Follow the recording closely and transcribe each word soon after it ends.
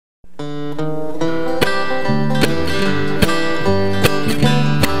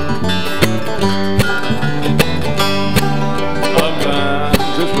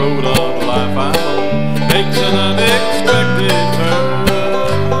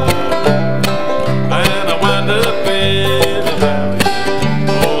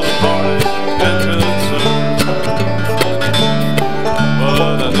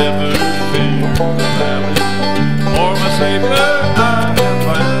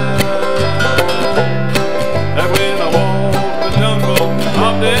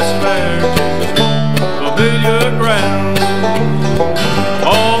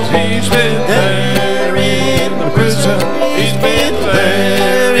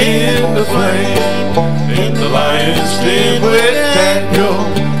stand with Daniel,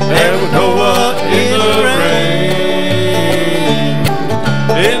 there was Noah in the rain.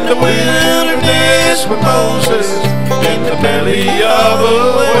 In the wilderness with Moses, in the belly of a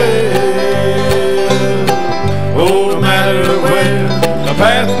whale. Oh, no matter where the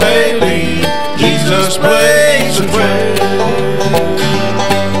path may lead, Jesus blazed a trail.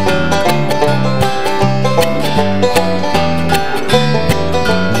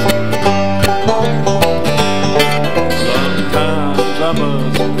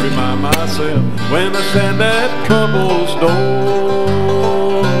 When I stand at trouble's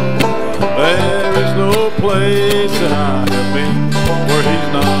door, there is no place that I have been where he's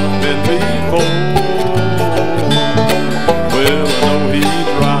not been before. Well, I know he's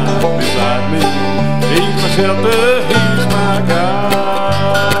right beside me. He's my shelter, he's my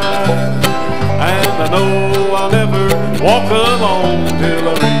guide. And I know I'll never walk alone till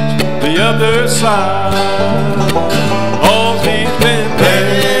I reach the other side. Oh, he's been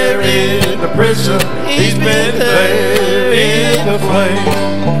there in the prison, he's been there in the flame.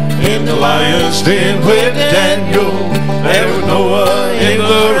 In the lion's den with Daniel, there was Noah in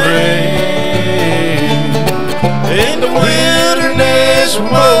the rain. In the wilderness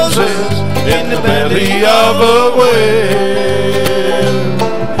with Moses, in the belly of a whale.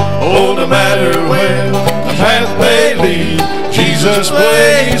 Oh, no matter where the path may lead, Jesus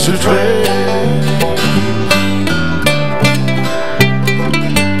blazed a trail.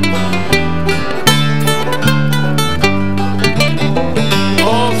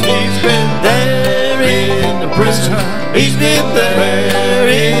 He's been there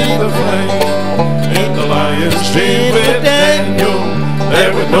in the flame. In the lion's den with Daniel,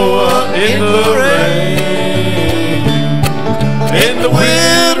 there was Noah in the rain. In the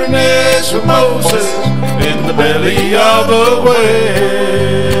wilderness with Moses, in the belly of a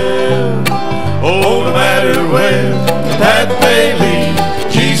whale. Oh, no matter where the path may lead,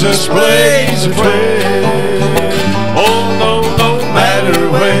 Jesus blazed a trail. Oh, no matter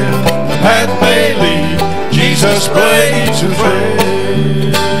where the path may lead, Jesus blazed a trail.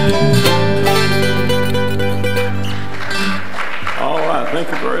 All right, thank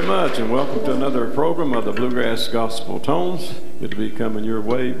you very much, and welcome to another program of the Bluegrass Gospel Tones. Good to be coming your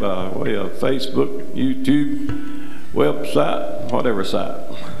way by way of Facebook, YouTube, website, whatever site.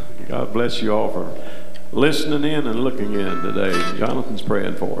 God bless you all for listening in and looking in today. Jonathan's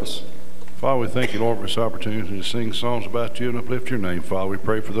praying for us. Father, we thank you, Lord, for this opportunity to sing songs about you and uplift your name, Father. We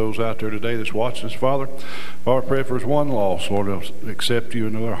pray for those out there today that's watching us, Father. Father, I pray for one lost, Lord, to accept you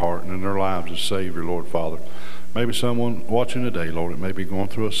into their heart and in their lives as Savior, Lord, Father. Maybe someone watching today, Lord, that may be going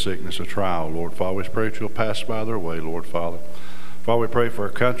through a sickness, a trial, Lord, Father. We pray that you'll pass by their way, Lord, Father. Father, we pray for our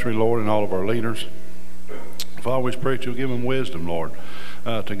country, Lord, and all of our leaders. Father, we pray that you'll give them wisdom, Lord,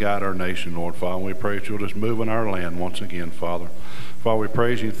 to guide our nation, Lord, Father. We pray that you'll just move in our land once again, Father. Father, we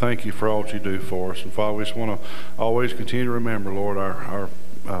praise you and thank you for all that you do for us. And Father, we just want to always continue to remember, Lord, our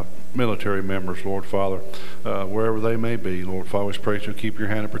military members, Lord, Father, wherever they may be. Lord, Father, we just pray that you'll keep your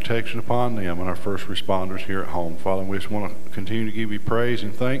hand of protection upon them and our first responders here at home. Father, we just want to continue to give you praise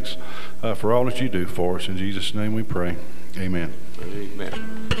and thanks for all that you do for us. In Jesus' name we pray. Amen. Amen.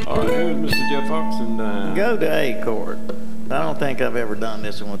 All right, here's Mr. Jeff Fox. And go to A chord. I don't think I've ever done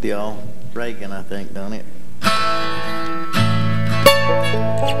this one with y'all. Reagan, I think, done it.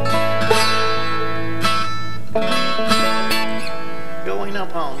 Going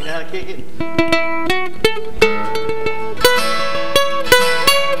up home. You know how to kick it?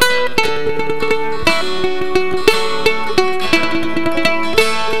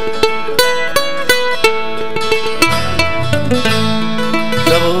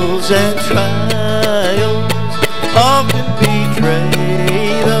 Troubles and trials often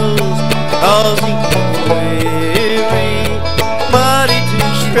betray those causing weary body to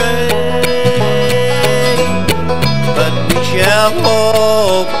stray, but we shall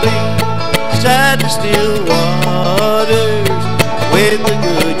walk beside the still waters with the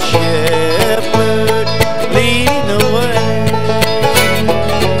good shepherd leading the way,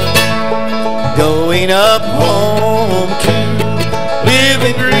 going up home to live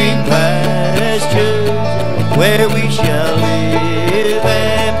in green pastures where we shall live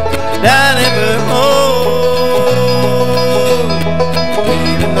and die nevermore.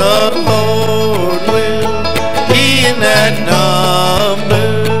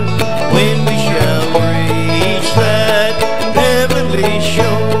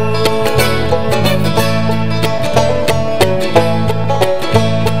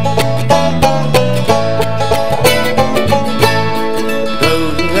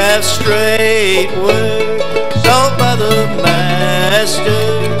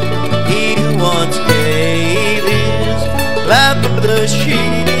 the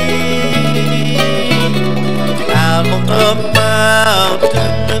sheep out on the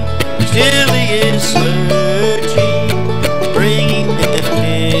mountain. Still he is searching, bringing them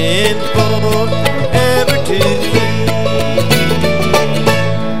in forever to Thee.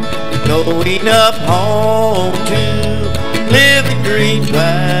 Going up home to live in green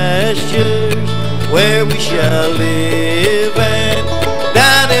pastures, where we shall live and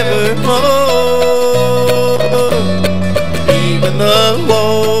die evermore. Even the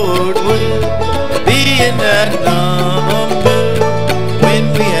Lord will be in that number when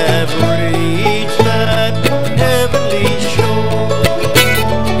we have reached that heavenly shore.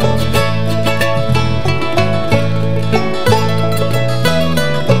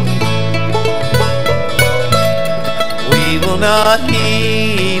 We will not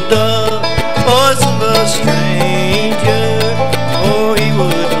heed the voice of a stranger, or he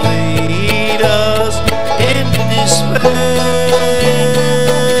would lead us into despair.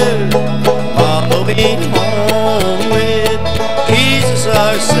 Following home with Jesus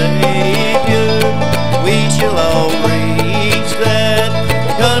our Savior, we shall all reach that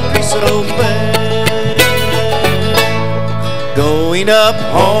country so fair. Going up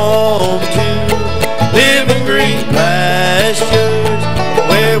home to live in green pastures,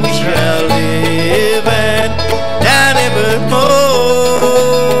 where we shall live and die evermore.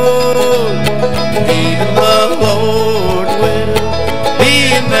 Even the Lord will be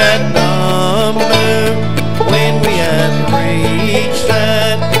in that number when we have reached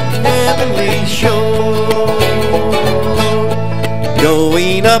that heavenly shore.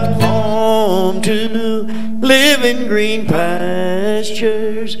 Going up home to live in green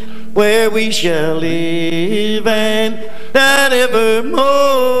pastures, where we shall live and die evermore.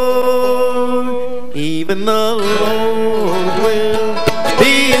 Even the Lord will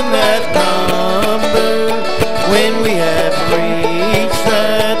be in that number when we have reached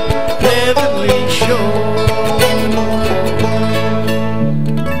that heavenly shore.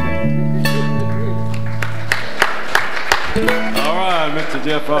 All right, Mr.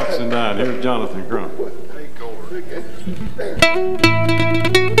 Jeff Oxendine. Here's Jonathan Crump.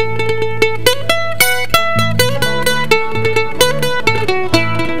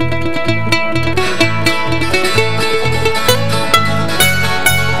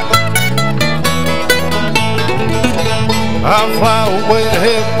 I'll fly away to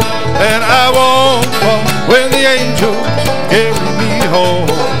heaven and I won't fall when the angels carry me home.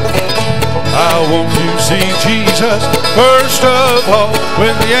 I want to see Jesus first of all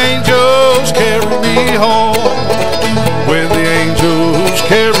when the angels carry me home. When the angels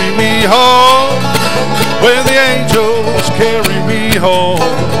carry me home. When the angels carry me home.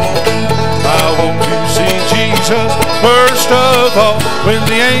 I want to see Jesus first of all when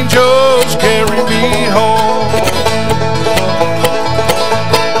the angels carry me home.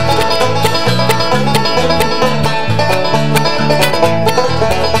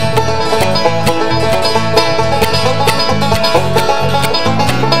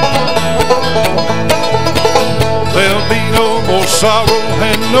 Sorrow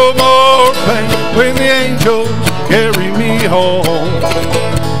and no more pain when the angels carry me home.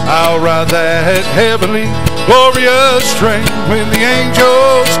 I'll ride that heavenly glorious train when the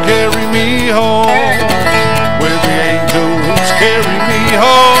angels carry me home. When the angels carry me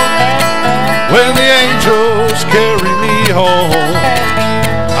home. When the angels carry me home.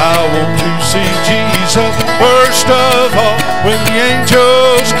 I want to see Jesus first of all when the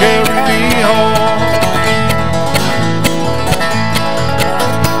angels carry me home.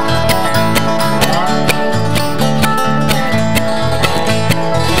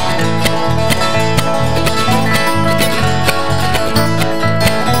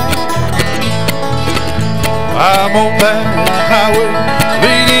 I'm on that highway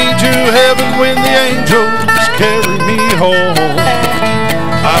leading to heaven when the angels carry me home.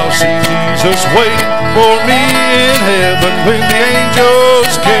 I'll see Jesus waiting for me in heaven when the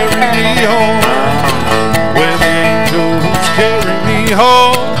angels carry me home. When the angels carry me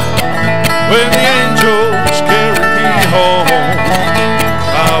home. When the angels carry me home.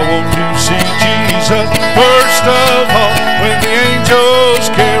 I want to see Jesus first of all when the angels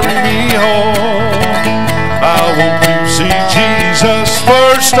carry me home. I want to see Jesus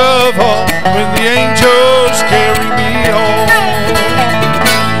first of all when the angels carry me home.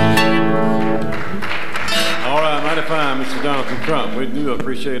 All right, mighty fine, Mr. Jonathan Crump. We do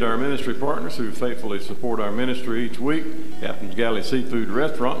appreciate our ministry partners who faithfully support our ministry each week. Captain's Galley Seafood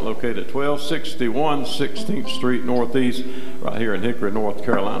Restaurant, located at 1261 16th Street Northeast, right here in Hickory, North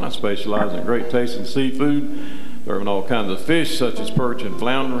Carolina, specializing in great tasting seafood. Serving all kinds of fish such as perch and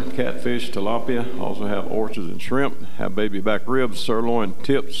flounder, catfish, tilapia. Also have oysters and shrimp. Have baby back ribs, sirloin,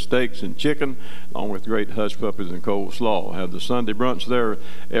 tips, steaks, and chicken, along with great hush puppies and coleslaw. Have the Sunday brunch there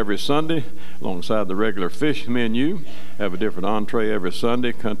every Sunday alongside the regular fish menu. Have a different entree every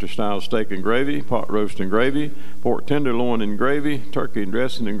Sunday, country-style steak and gravy, pot roast and gravy, pork tenderloin and gravy, turkey and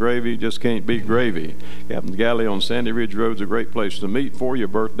dressing and gravy. Just can't beat gravy. Captain's Galley on Sandy Ridge Road is a great place to meet for your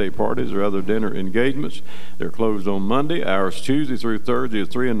birthday parties or other dinner engagements. They're closed on Monday. Hours Tuesday through Thursday is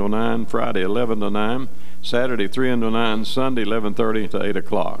 3 until 9, Friday 11 to 9, Saturday 3 until 9, Sunday 11:30 to 8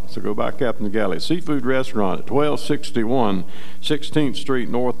 o'clock. So go by Captain's Galley Seafood Restaurant at 1261 16th Street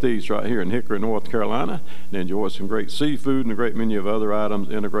Northeast right here in Hickory, North Carolina, and enjoy some great seafood and a great menu of other items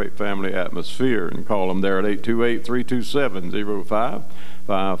in a great family atmosphere. And call them there at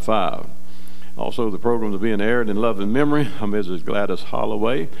 828-327-0555. Also, the program is being aired in loving memory of Mrs. Gladys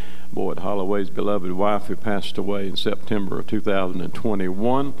Holloway, Boyd Holloway's beloved wife, who passed away in September of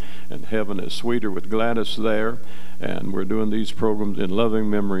 2021. And heaven is sweeter with Gladys there. And we're doing these programs in loving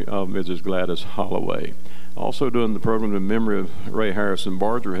memory of Mrs. Gladys Holloway. Also doing the program in memory of Ray Harrison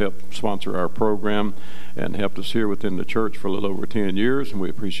Barger, who helped sponsor our program and helped us here within the church for a little over 10 years. And we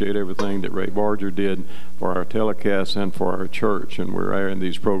appreciate everything that Ray Barger did for our telecasts and for our church. And we're airing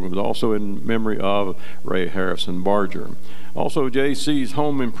these programs also in memory of Ray Harrison Barger. Also, JC's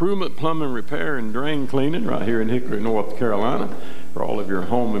Home Improvement, Plumbing Repair, and Drain Cleaning right here in Hickory, North Carolina. For all of your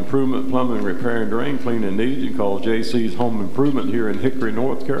home improvement, plumbing, repair, and drain cleaning needs, you call JC's Home Improvement here in Hickory,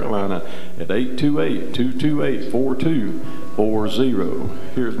 North Carolina at 828-228-4240.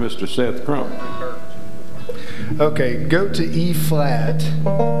 Here's Mr. Seth Crump. Okay, go to E flat.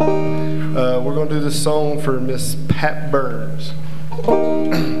 We're going to do this song for Miss Pat Burns.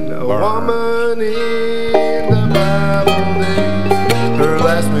 A woman in the Bible days, her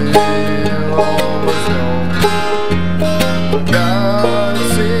last meal was gone. God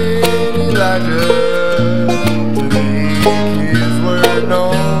sent Elijah to make his word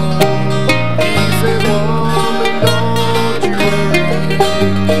known. He said, woman, don't you worry,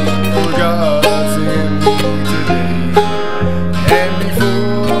 for God sent me today. And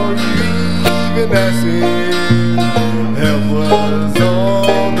before you even ask him, help was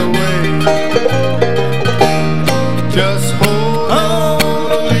on the way. Just hold on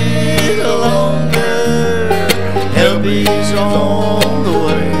a little longer, help is on the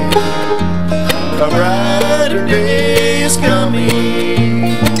way. A brighter day is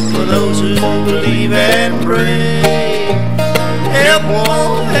coming for those who believe and pray. Help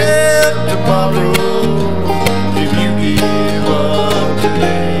won't help tomorrow if you give up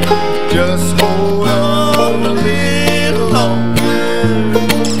today. Just hold on a little longer,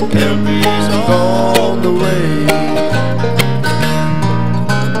 help is on the way.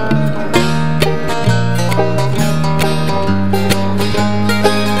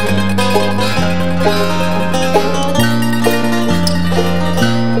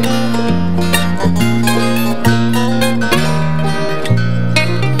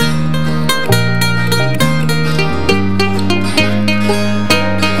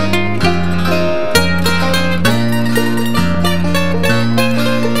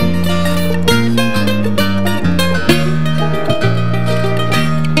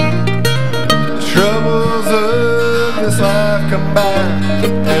 Troubles of this life come by,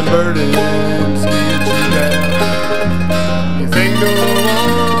 and burdens get you down. You think no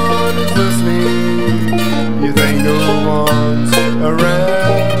one is listening, you think no one's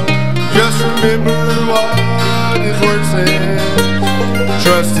around. Just remember what his word says,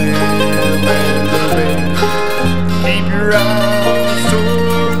 trust him and obey. Keep your eyes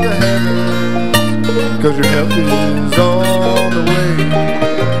toward the heavens, 'cause your help is on the way.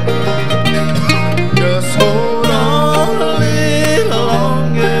 Just hold on a little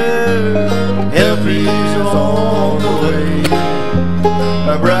longer, help is on the way.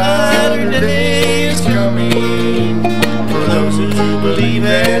 A brighter day is coming for those who believe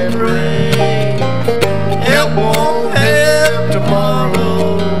and pray. Help won't help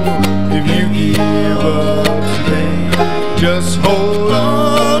tomorrow if you give up today. Just hold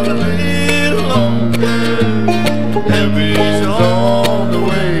on a little longer, help is on the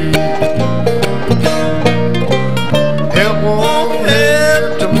way. Help won't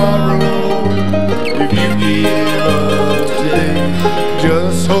help tomorrow if you give up today.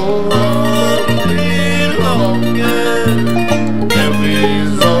 Just hold on a little longer, help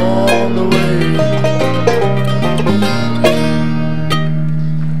is on the way.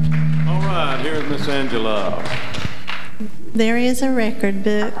 All right, here's Miss Angela. There is a record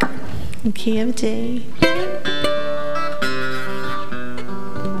book, key of D.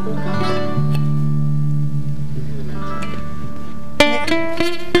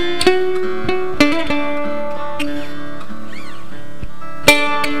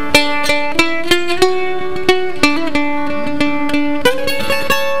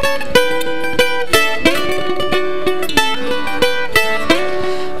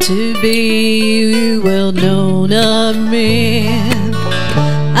 to be well known of men.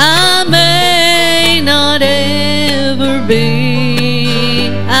 I may not ever be,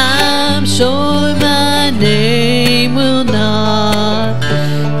 I'm sure my name will not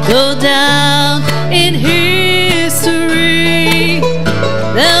go down in history.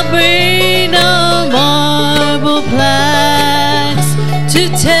 There'll be no marble plaques to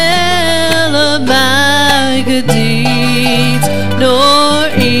tell of my good deeds, nor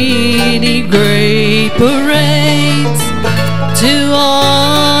any great parades to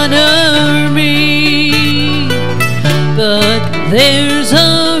honor me. But there's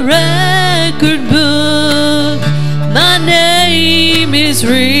a record book my name is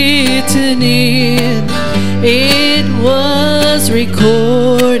written in. It was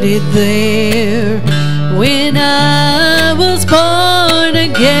recorded there when I was born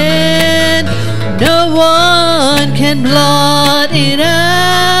again. No one can blot it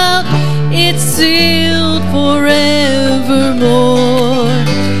out. It's sealed forevermore.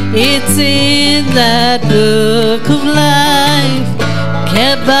 It's in that book of life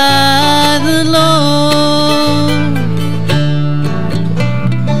kept by the Lord.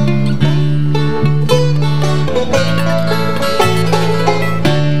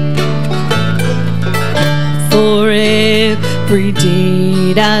 For every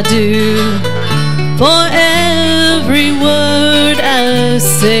deed I do, for every word I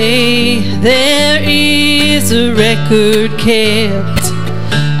say, there is a record kept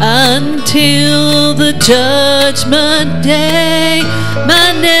until the judgment day.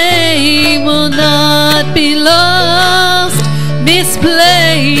 My name will not be lost,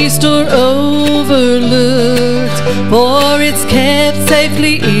 misplaced or overlooked, for it's kept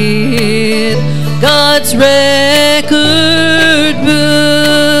safely in God's record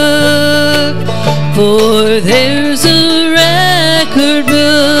book. For there's a record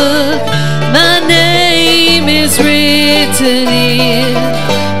book my name is written in.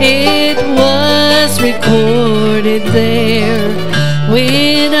 It was recorded there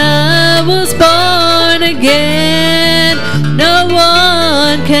when I was born again. No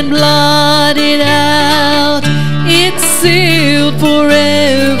one can blot it out. It's sealed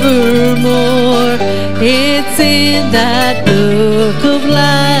forevermore. It's in that book of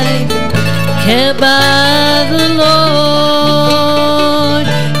life kept by the Lord.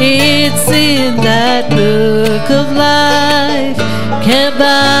 It's in that book of life kept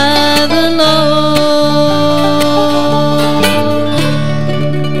by the Lord.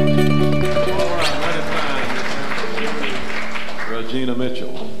 Regina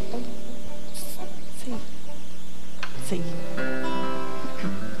Mitchell. See.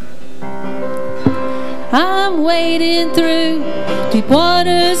 I'm wading through deep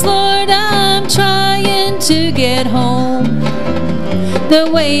waters, Lord, I'm trying to get home. The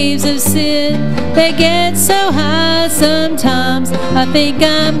waves of sin, they get so high, sometimes I think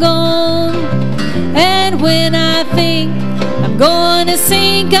I'm gone. And when I think I'm going to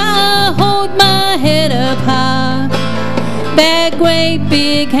sink, I hold my head up high. That great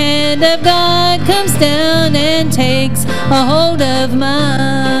big hand of God comes down and takes a hold of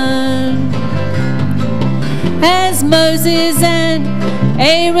mine. As Moses and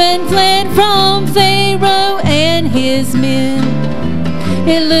Aaron fled from Pharaoh and his men,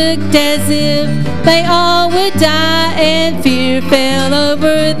 it looked as if they all would die and fear fell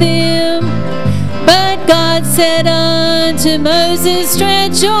over them. But God said unto Moses,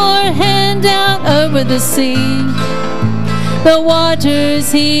 stretch your hand out over the sea. The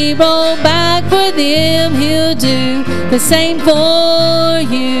waters he rolled back for them, he'll do the same for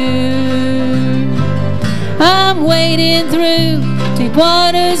you. I'm wading through deep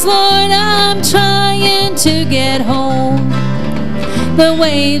waters, Lord, I'm trying to get home. The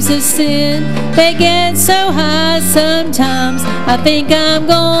waves of sin, they get so high, sometimes I think I'm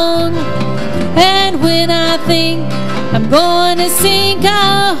gone. And when I think I'm going to sink,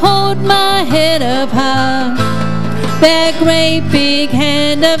 I hold my head up high. That great big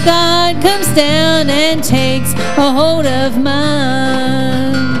hand of God comes down and takes a hold of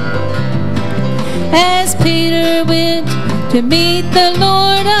mine. As Peter went to meet the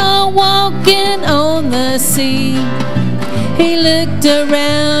Lord, walking on the sea, he looked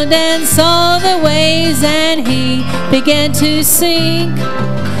around and saw the waves and he began to sink.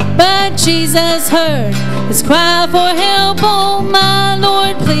 But Jesus heard his cry for help, oh my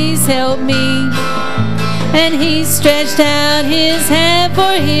Lord, please help me. And he stretched out his hand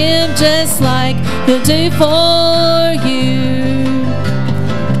for him, just like he'll do for you.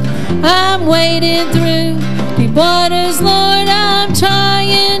 I'm wading through deep waters, Lord, I'm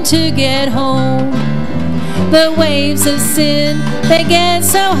trying to get home. The waves of sin, they get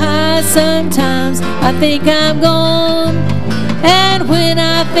so high sometimes I think I'm gone. And when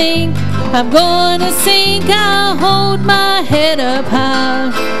I think I'm gonna sink, I'll hold my head up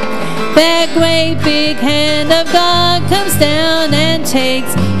high. That great big hand of God comes down and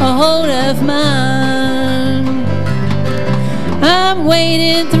takes a hold of mine. I'm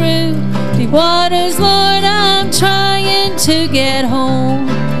wading through the waters, Lord, I'm trying to get home.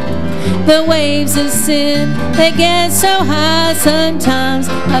 The waves of sin, they get so high sometimes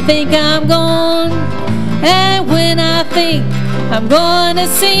I think I'm gone. And when I think I'm gonna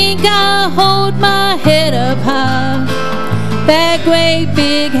sink, I'll hold my head up high. That great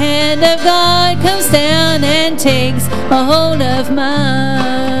big hand of God comes down and takes a hold of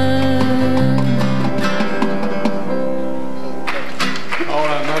mine. All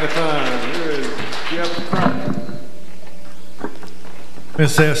right, mighty fine. Here is Jeff Crump.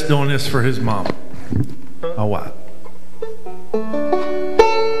 Miss S doing this for his mom. My wife.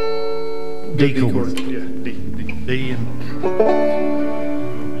 D chord. Yeah, D. D and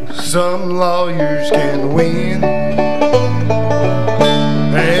Some lawyers can win,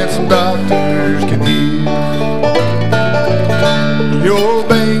 and some doctors can heal. Your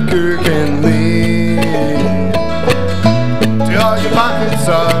banker can live till your pockets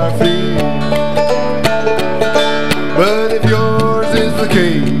are filled. But if yours is the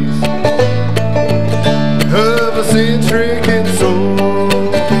case of a sin-stricken soul,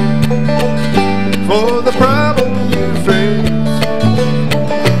 for the problem you face,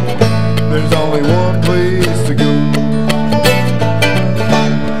 there's only one place to go.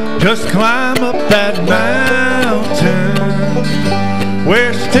 just climb up that mountain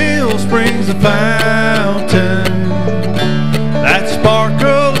where still springs a fountain, that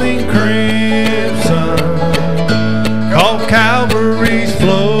sparkling crimson called Calvary's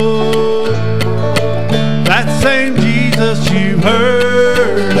flow. That same Jesus you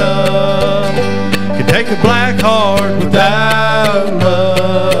heard of can take a black heart without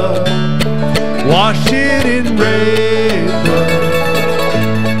love, wash it in red blood,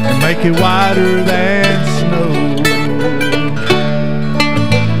 and make it whiter than snow.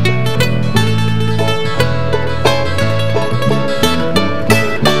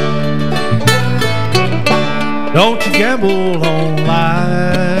 Don't you gamble on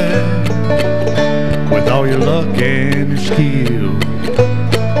life with all your luck and your skill,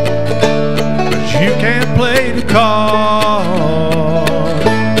 'cause you can't play the card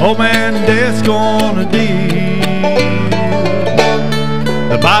old man death's gonna deal.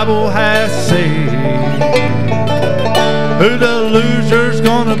 The Bible has said who the loser's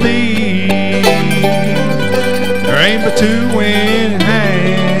gonna be. There ain't but two winning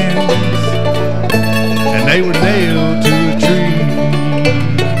hands, and they were nailed to a tree.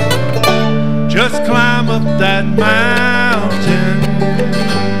 Just climb up that mountain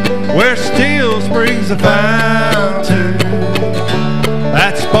where still springs a fountain,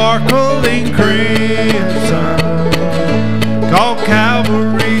 that sparkling crimson called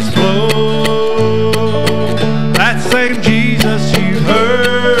Calvary's flow. That same Jesus you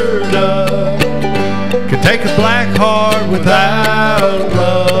heard of can take a black heart without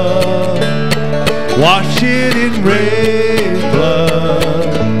love, wash it in red blood,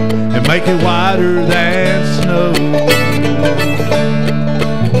 and make it whiter than snow.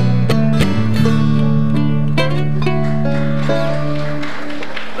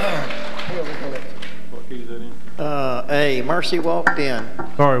 Hey, Mercy walked in.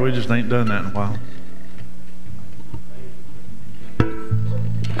 Sorry, we just ain't done that in a while.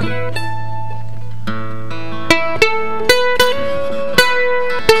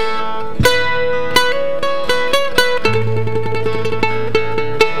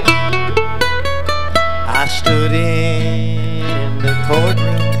 I stood in the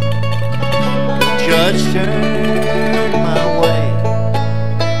courtroom, the judge turned my way.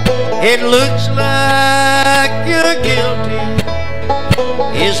 It looks like you're guilty,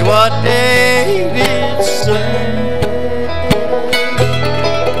 is what David said.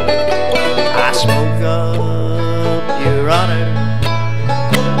 I spoke up, Your Honor,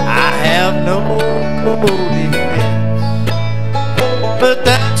 I have no defense. But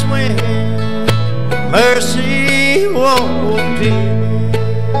that's when mercy walked in.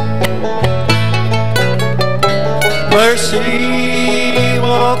 Mercy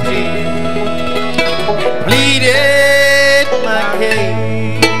walked in, pleaded my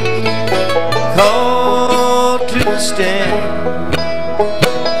case, called to the stand.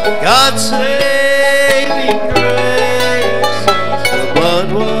 God saving grace, the blood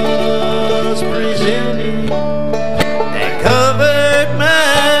was presented and covered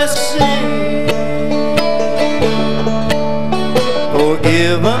my sin.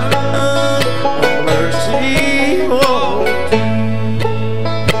 of mercy won't do.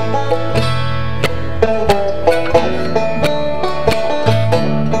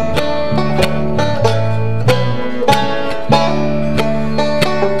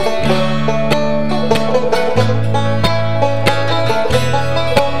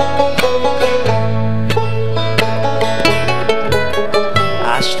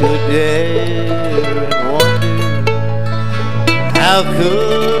 I stood there and wondered, how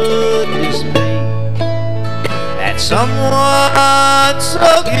could this be, that someone so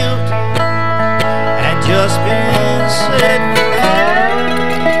guilty had just been set free?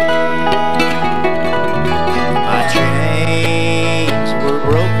 My chains were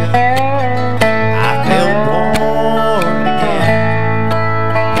broken, I felt born again.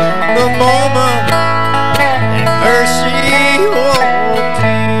 The moment that mercy won't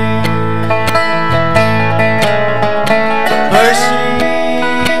do. Mercy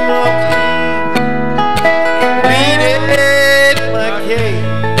won't do. Pleaded my case,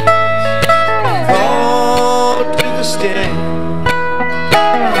 called to the stand.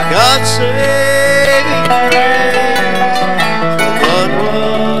 God saving grace, the blood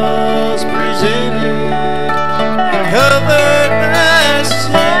was presented and covered my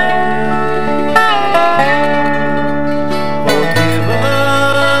sin. Forgiven,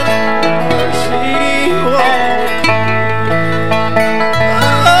 mercy won't do.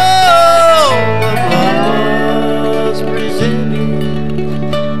 Oh, the blood was presented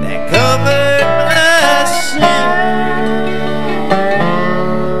that covered my sin.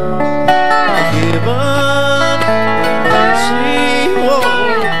 Forgiven, mercy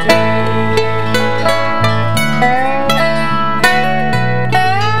won't do.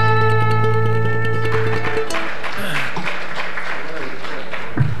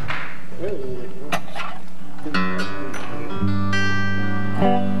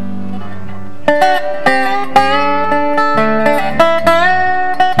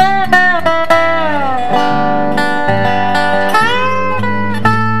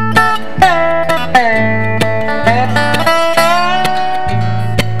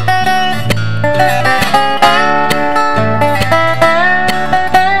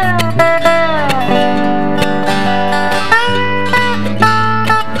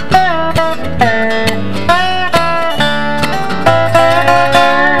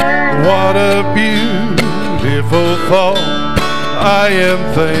 What a beautiful thought I am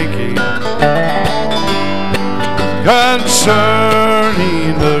thinking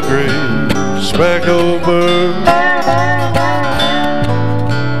concerning the great speckled bird